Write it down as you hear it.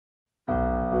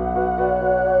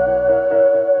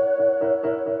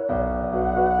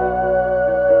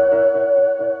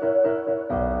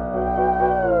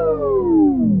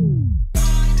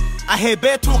hear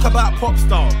bare talk about pop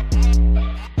style,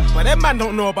 but them man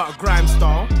don't know about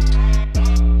Grimestyle.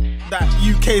 That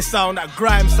UK sound, that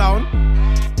grime sound.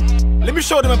 Let me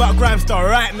show them about Grimestyle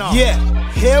right now. Yeah,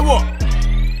 hear what?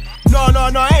 No,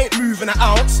 I ain't moving an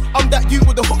ounce. I'm that you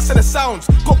with the hooks and the sounds.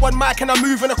 Got one mic and I'm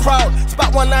moving a crowd.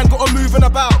 Spat one line, got 'em moving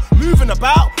about. Moving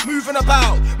about.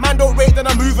 Man don't rate, then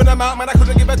I'm moving them out. Man, I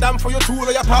couldn't give a damn for your tool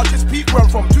or your pouch. It's peak where I'm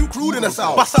from, too crude in the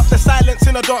south. Bust up the silence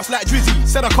in a dance like Drizzy.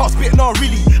 Said I can't spit, no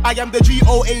really. I am the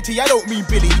G-O-A-T, I don't mean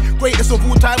Billy. Greatest of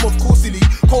all time, of course silly.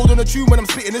 Cold on the tune when I'm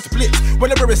spitting the splits.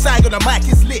 Whenever it's side on the mic,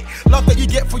 it's lit. Love that you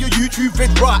get for your YouTube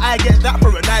vid, bruh. I get that for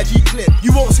an IG clip.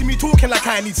 You won't see me talking like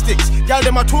I need sticks. Y'all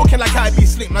them are talking like I be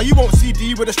slick. Now you won't see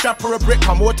D with a strap or a brick.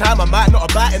 One more time, I might not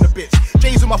a bat in the bits.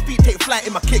 J's on my feet, take flight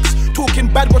in my kicks. Talking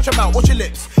bad, watch your mouth, watch your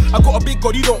lips. I got a big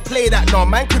god, you don't play that. Nah,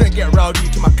 man couldn't get rowdy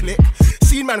to my click.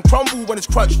 Seen man crumble when it's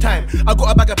crunch time. I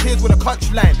got a bag of pills with a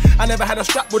punch line. I never had a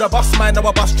strap with a bust mine. Now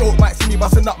I bust joke, might see me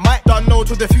busting up mic. Don't know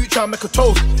to the future, I make a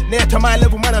toast. Near to my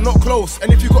level, man, I'm not close.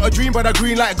 And if you got a dream, but a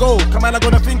green light go. Come on, I'm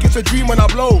gonna think it's a dream when I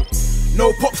blow.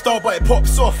 No pop star, but it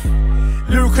pops off.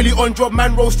 Lyrically on job,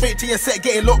 man, roll straight to your set,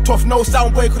 getting locked off. No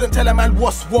sound boy, couldn't tell a man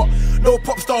what's what. No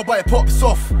pop star, but it pops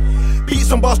off.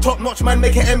 Beats and bars top notch, man,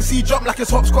 make an MC jump like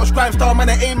it's hopscotch. Grimestyle, man,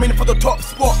 I aiming for the top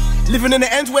spot. Living in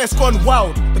the ends where it's gone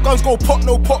wild. The guns go pop,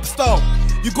 no pop style.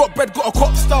 You got bread, got a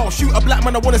cop style. Shoot a black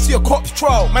man, I wanna see a cop's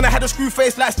trial. Man, I had a screw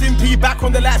face like Stimpy. Back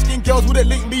on the light skin girls wouldn't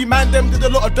link me. Man, them did a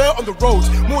lot of dirt on the roads.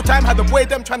 More time had the boy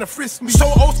them trying to frisk me. So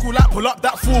old school, like pull up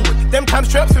that forward. Them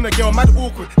times traps in a girl, mad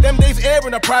awkward. Them days air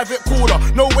in a private cooler.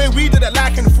 No way we did it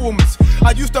like informants.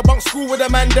 I used to bunk school with a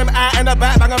man, them out and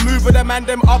about, bang a move with a man,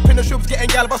 them up in the shops getting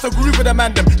gal, bust a groove with a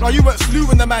man, them. Now you weren't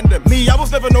slewing the man, them. Me, I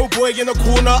was never no boy in the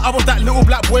corner. I was that little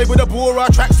black boy with a bora.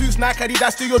 Tracksuits, Nike,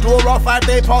 that's to your door.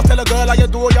 5-day pass, tell a girl I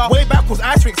adore ya. Way back was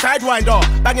ice rink, sidewinder,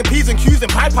 banging P's and Q's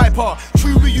and piper.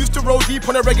 True, we used to roll deep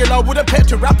on a regular. Wouldn't pet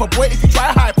to rap a boy if you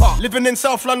try hyper. Living in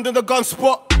South London, the gun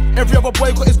spot. Every other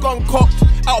boy got his gun cocked.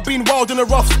 Out being wild in a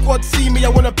rough squad. See me, I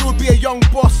wanna build, be a young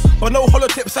boss. But no hollow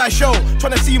tips I show.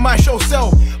 Tryna see my show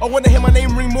sell. I wanna hear my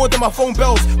name ring more than my phone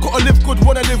bells. Gotta live good,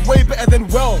 wanna live way better than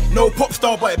well. No pop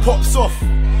star, but it pops off.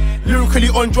 Lyrically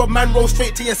on job, man, roll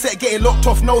straight to your set, getting locked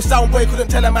off. No sound boy, couldn't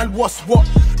tell a man what's what.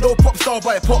 No pop star,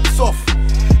 but it pops off.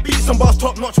 Beats and bars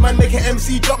top notch, man, make an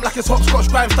MC jump like it's hopscotch.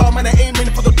 Grimestyle, man, I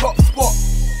aiming for the top spot.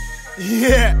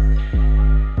 Yeah.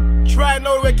 Try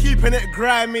know we're keeping it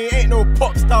grimy. Ain't no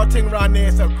pop style thing round here,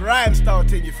 it's a grime style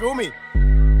thing, you feel me?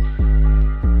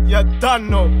 You done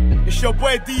know. It's your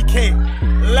boy Dkay.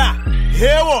 La,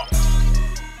 hear what?